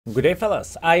Good day,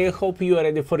 fellas. I hope you are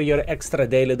ready for your extra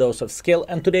daily dose of skill,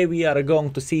 and today we are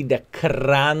going to see the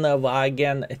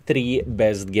Kranvagn 3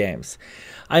 best games.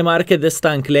 I marked this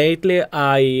tank lately.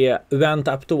 I went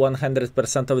up to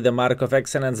 100% of the mark of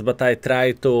excellence, but I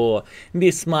tried to be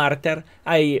smarter.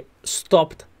 I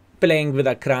stopped playing with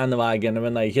a Kranvagn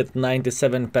when I hit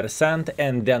 97%,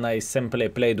 and then I simply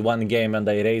played one game and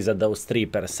I raised those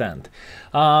 3%.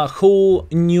 Who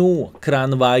knew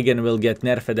Kranvagn will get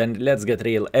nerfed? And let's get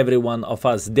real, every one of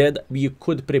us did. We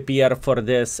could prepare for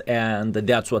this, and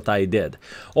that's what I did.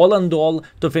 All in all,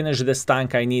 to finish this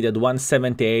tank I needed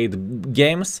 178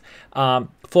 games,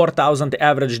 4000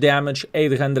 average damage,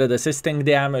 800 assisting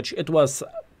damage. It was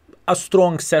a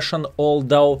strong session,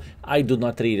 although I do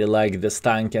not really like this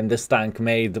tank, and this tank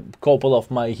made a couple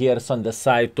of my hairs on the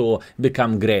side to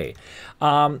become gray.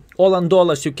 All in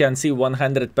all, as you can see,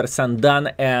 100%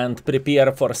 done, and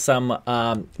prepare for some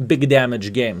big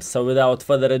damage games. So without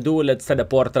further ado, let's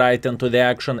teleport right into the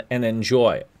action and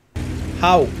enjoy.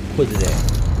 How could they?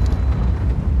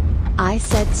 I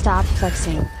said stop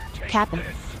flexing, Captain.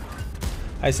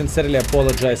 I sincerely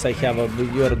apologize.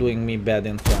 You are doing me bad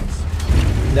influence.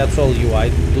 That's all you. I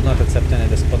do not accept any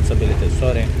responsibility.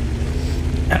 Sorry.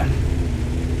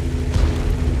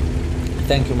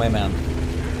 Thank you, my man.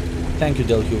 Thank you,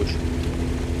 Del Huge.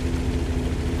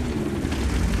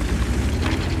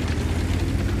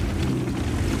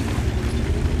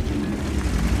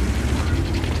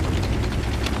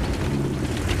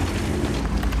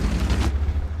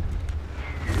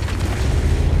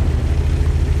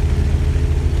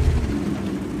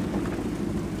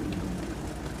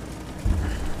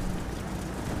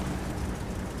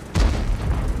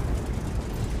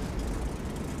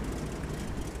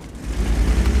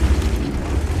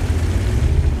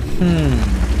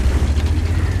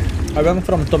 I went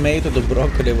from tomato to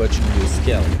broccoli watching you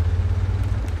scale.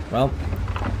 Well,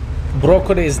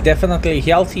 broccoli is definitely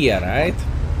healthier, right?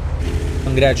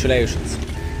 Congratulations.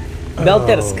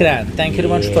 Belter's Kran, thank you very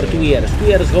much for 2 years. 2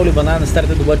 years Holy Banana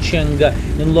started watching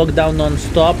in lockdown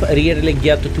non-stop. Rarely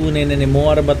get to tune in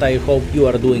anymore, but I hope you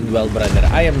are doing well, brother.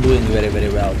 I am doing very, very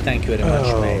well. Thank you very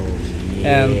much, mate.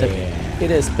 Yeah. And it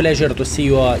is pleasure to see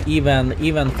you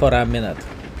even for a minute.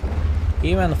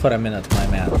 Even for a minute, my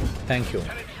man. Thank you.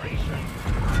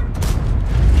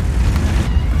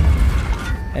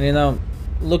 And you know,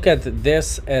 look at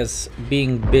this as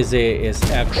being busy is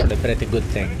actually a pretty good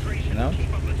thing, you know?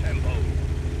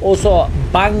 Also,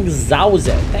 Bang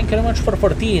Zauze, thank you very much for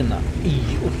 14.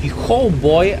 Oh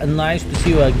boy, nice to see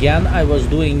you again. I was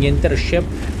doing internship,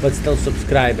 but still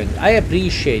subscribing. I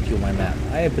appreciate you, my man.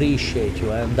 I appreciate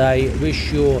you, and I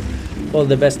wish you all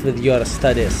the best with your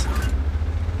studies.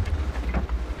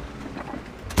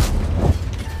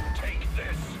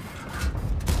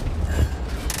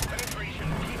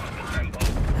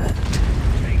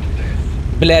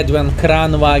 Bled, when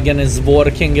Kranvagn is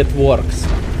working, it works.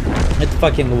 It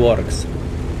fucking works.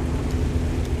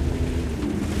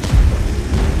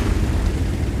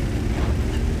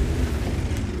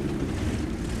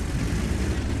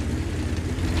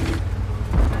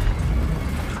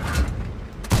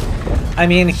 I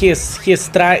mean, he's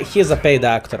a paid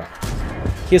actor.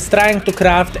 He's trying to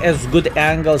craft as good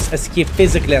angles as he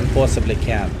physically and possibly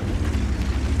can.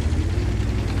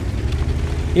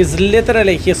 Is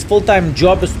literally his full-time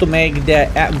job is to make the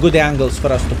good angles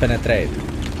for us to penetrate.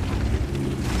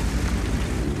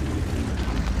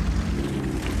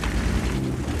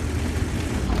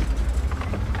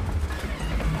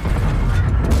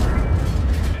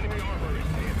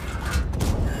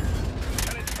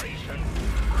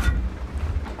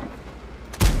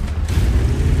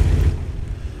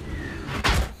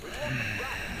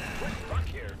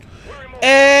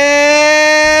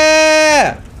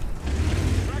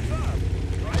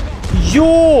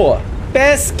 Ё!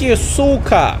 Пески,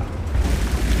 сука!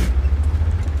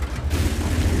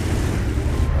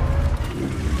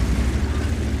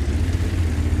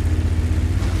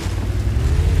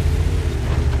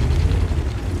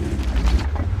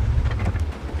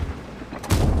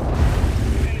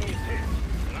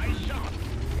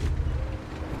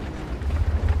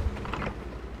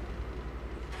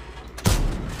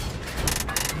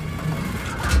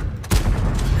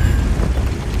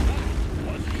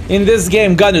 In this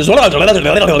game, gun is... You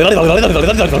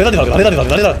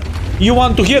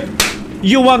want to hit?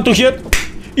 You want to hit?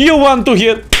 You want to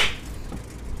hit?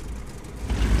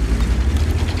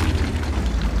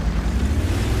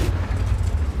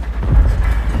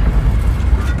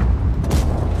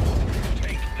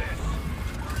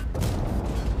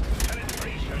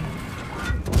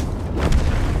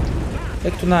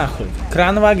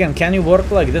 Кранвагн, can you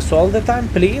work like this all the time,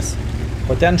 please?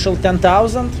 Potential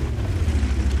 10,000.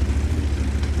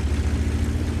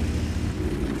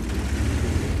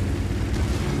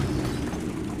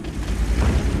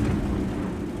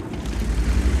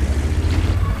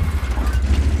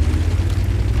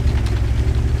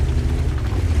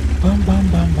 Bam, bam,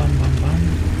 bam, bam, bam, bam.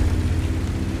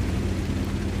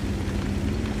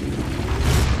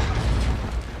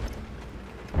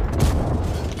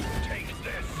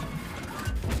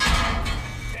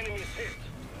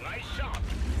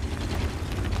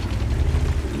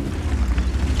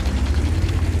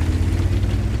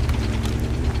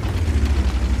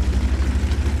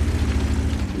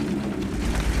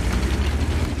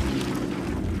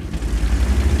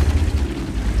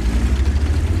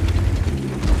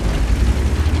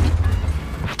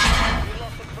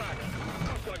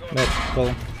 Bad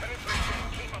call.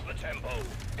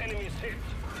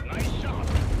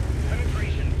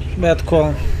 Bad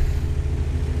call.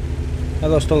 I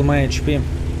lost all my HP.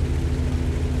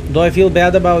 Do I feel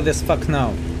bad about this? Fuck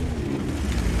now.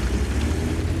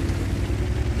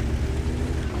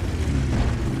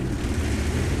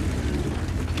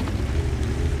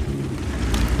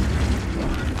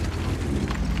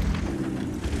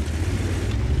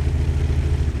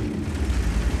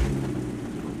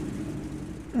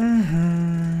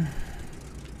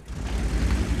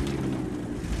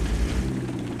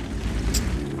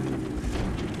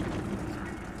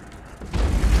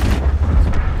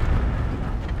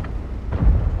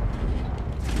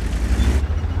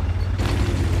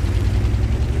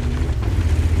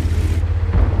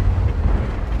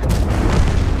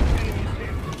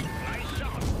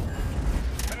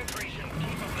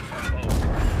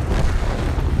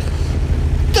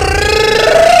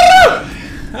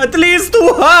 At least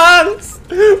once!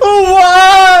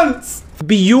 Once!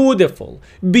 Beautiful.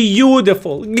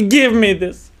 Beautiful. Give me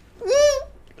this.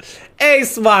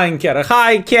 Ace Wanker.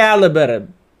 High caliber.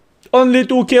 Only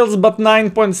 2 kills but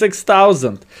 9.6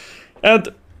 thousand.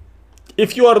 And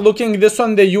if you are looking this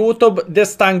on the YouTube,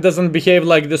 this tank doesn't behave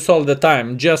like this all the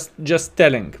time. Just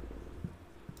telling.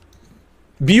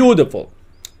 Beautiful.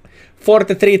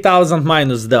 43,000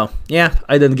 minus though. Yeah,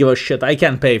 I don't give a shit. I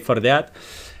can't pay for that.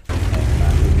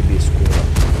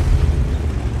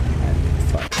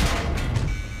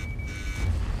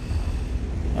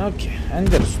 Okay,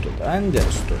 understood,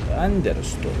 understood,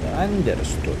 understood,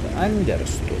 understood,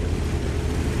 understood.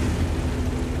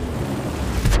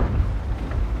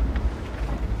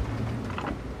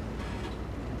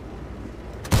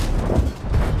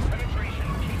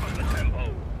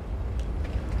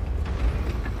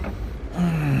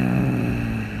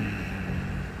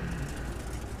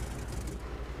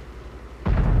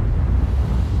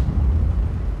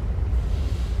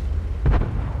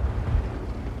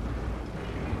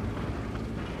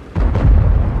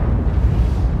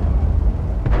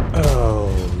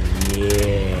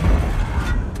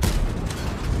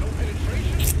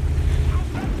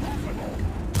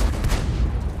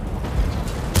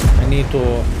 Need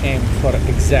to aim for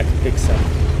exact pixel.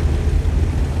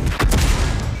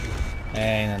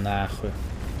 Эй, нахуй.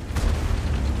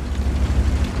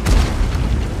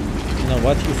 You know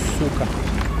what, you suka?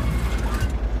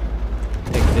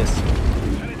 Take this.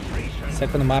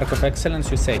 Second mark of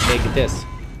excellence, you say, take this.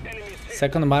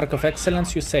 Second mark of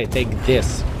excellence, you say, take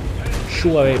this.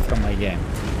 Shoo away from my game.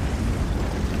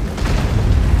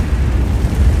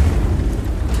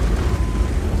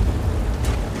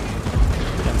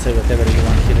 Say whatever you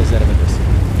want, he deserves this.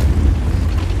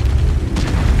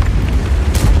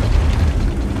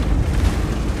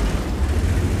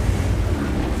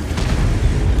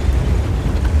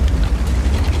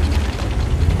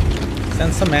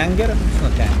 Sense some anger? It's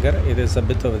not anger, it is a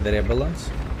bit of the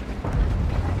rebellions.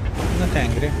 Not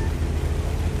angry.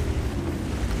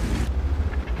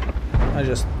 I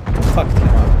just fucked him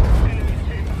up.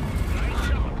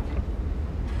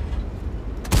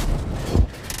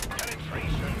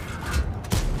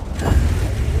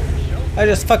 I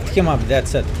just fucked him up,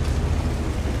 that's it.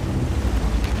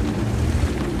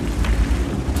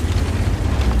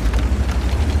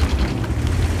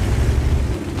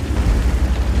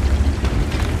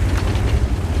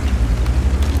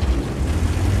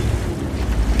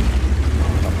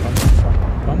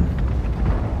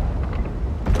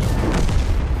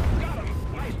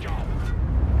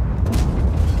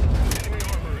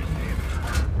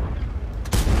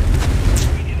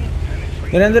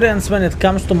 Your endurance when it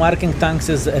comes to marking tanks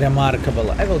is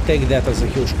remarkable. I will take that as a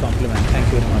huge compliment. Thank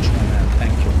you very much, my man.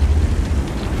 Thank you.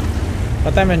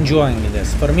 But I'm enjoying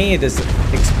this. For me, it is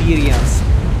experience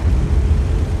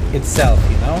itself,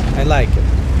 you know? I like it.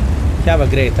 Have a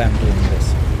great time doing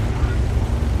this.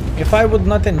 If I would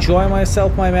not enjoy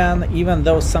myself, my man, even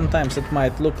though sometimes it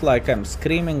might look like I'm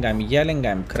screaming, I'm yelling,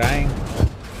 I'm crying.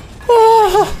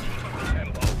 Oh!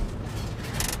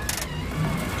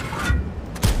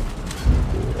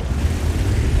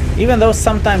 Even though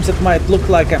sometimes it might look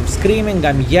like I'm screaming,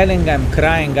 I'm yelling, I'm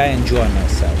crying, I enjoy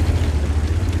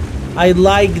myself. I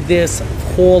like this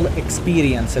whole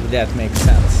experience, if that makes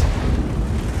sense.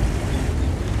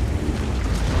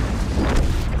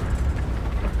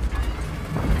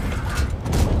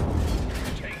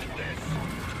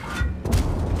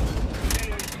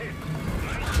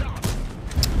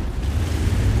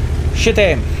 Shit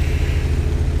aim.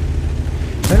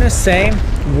 When you say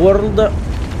World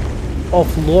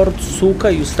of Lord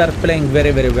Suka, you start playing very,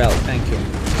 very well. Thank you.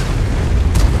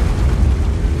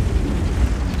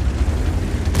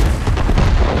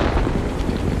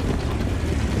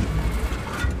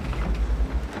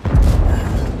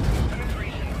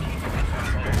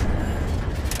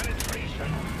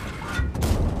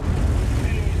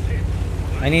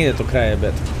 I needed to cry a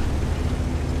bit.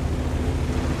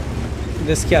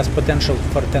 This has potential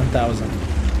for 10,000.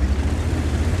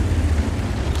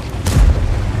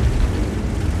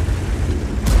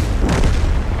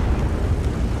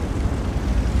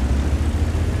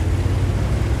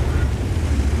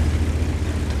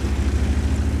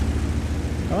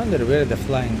 I wonder where the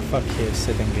flying fuck he is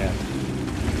sitting at.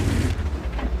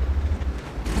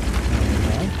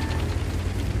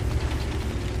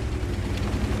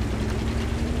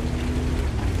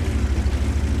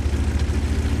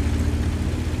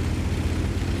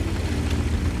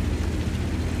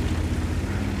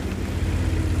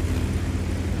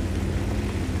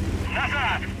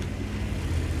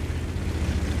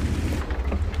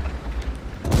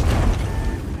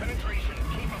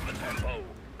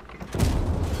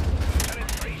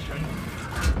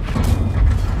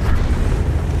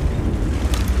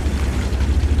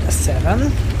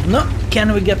 No,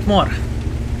 can we get more?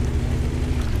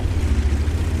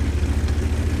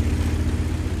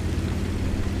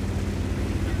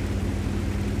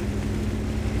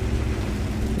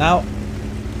 Now,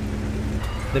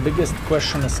 the biggest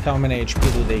question is how many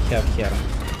HP do they have here?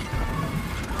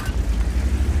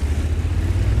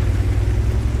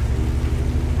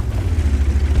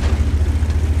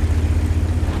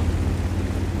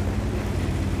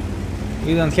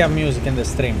 We don't have music in the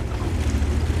stream.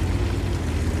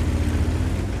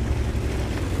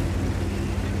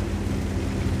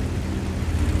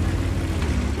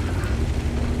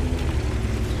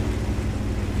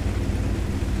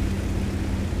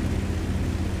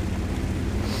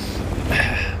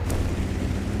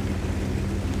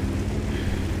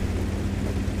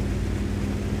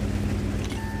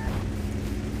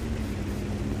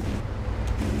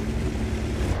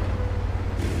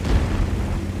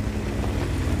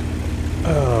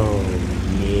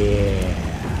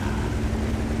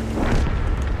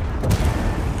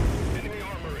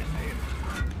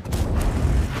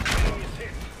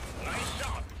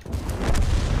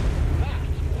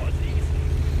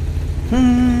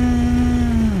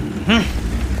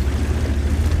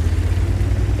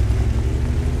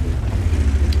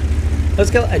 Let's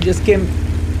go. I just came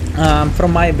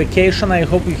from my vacation. I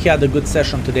hope you had a good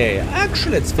session today.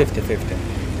 Actually, it's 50-50.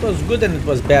 It was good and it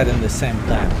was bad in the same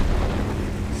time.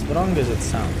 As wrong as it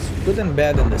sounds. Good and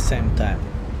bad in the same time.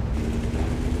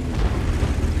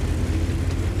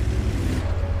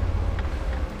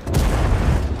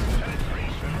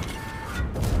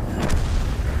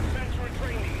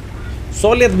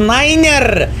 Solid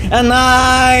niner! A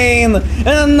 9!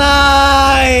 A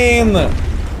 9!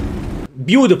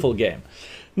 Beautiful game.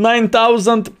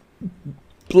 9,000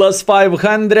 plus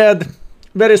 500.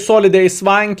 Very solid ace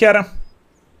wanker.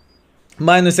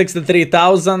 Minus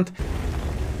 63,000.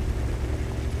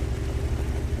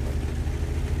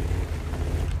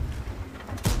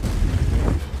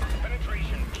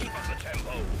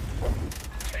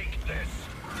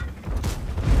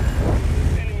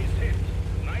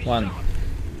 One.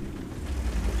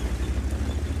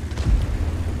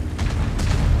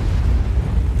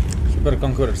 Super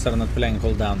Conquerors are not playing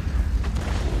cooldown.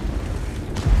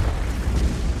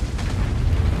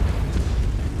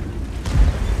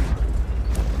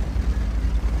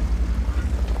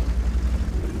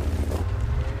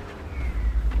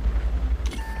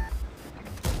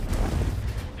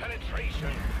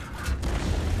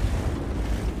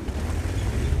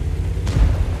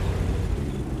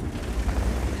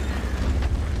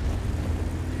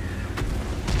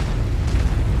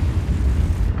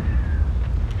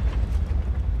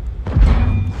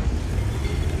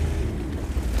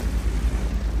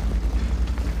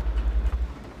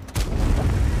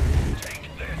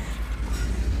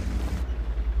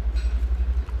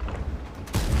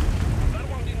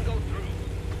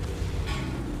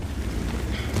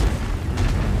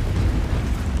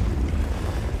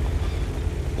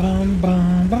 Bum,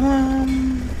 bum,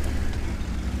 bum.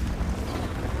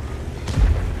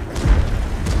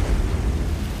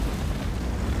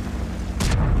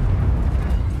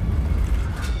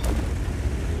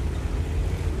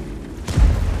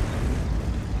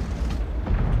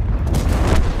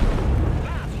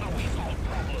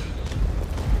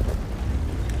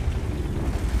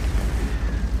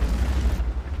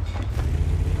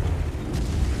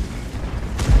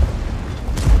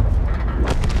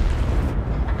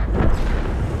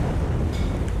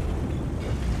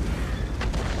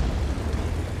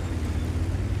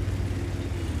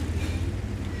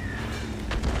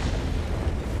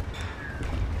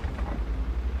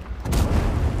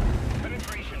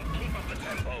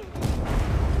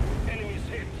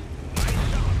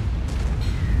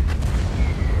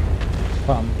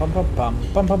 Pum pum pum pum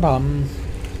pum pum pum.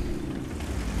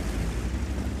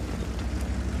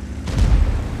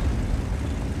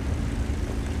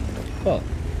 Well,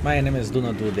 my enemies do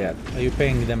not do that. Are you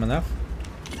paying them enough?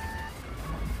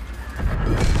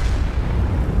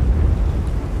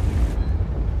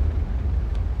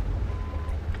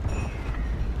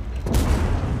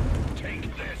 Take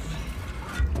this.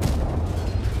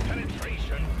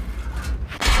 Penetration.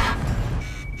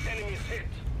 Enemies hit.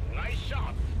 Nice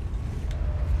shot.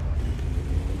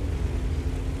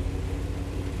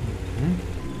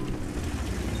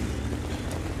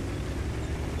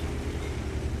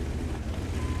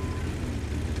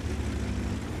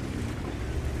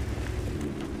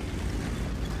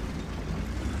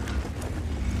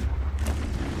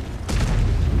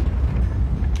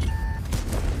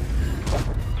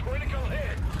 Critical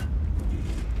hit.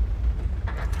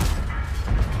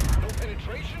 No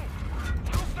penetration?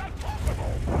 How's that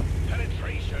possible?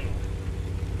 Penetration.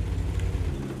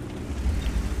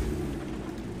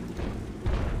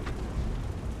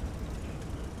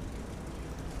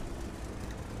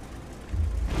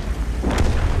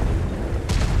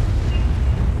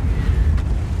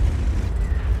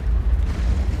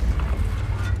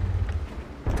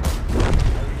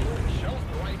 Shells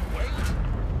the right way?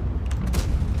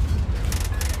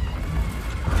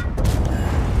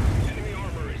 Enemy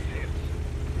armor is hit.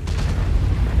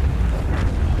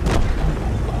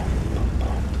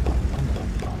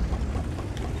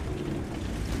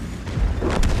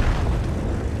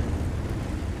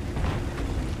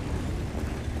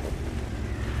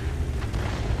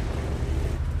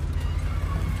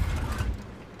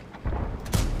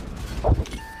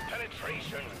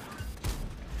 Penetration.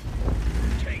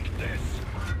 Take this.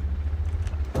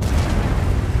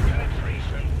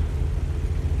 Penetration.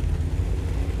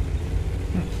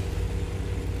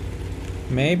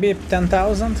 Maybe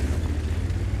 10,000?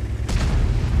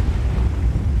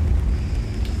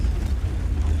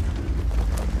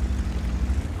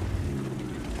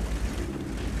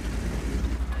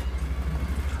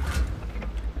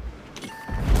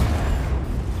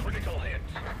 Critical hit.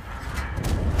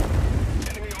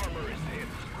 Enemy armor is hit.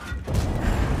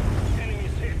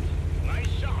 Enemies hit.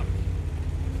 Nice shot.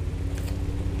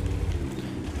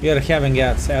 We are having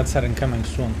ads. Ads are incoming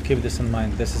soon. Keep this in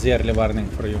mind. This is yearly warning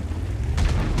for you.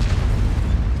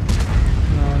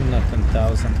 No, not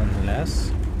 10,000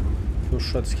 unless. 2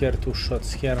 shots here, 2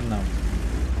 shots here. No.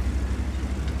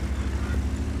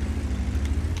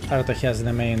 Arta has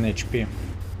the main HP.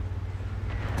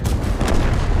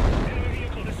 Enemy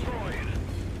vehicle destroyed.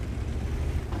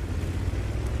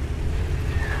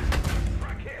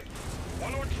 Track hit.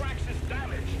 One of our tracks is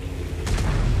damaged.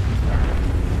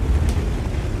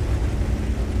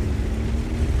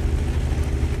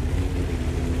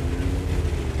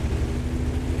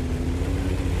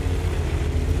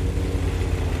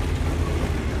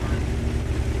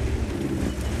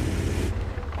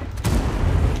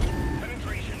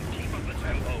 Penetration. Keep up the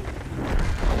tempo.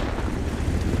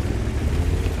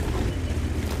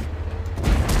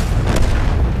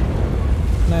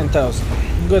 9,000.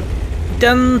 Good.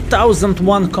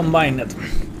 10,001 combined.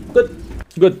 Good.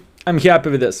 Good. I'm happy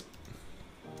with this.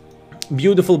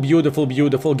 Beautiful, beautiful,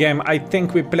 beautiful game. I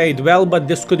think we played well, but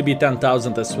this could be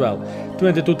 10,000 as well.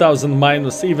 22,000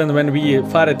 minus, even when we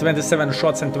fired 27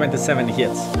 shots and 27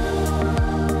 hits.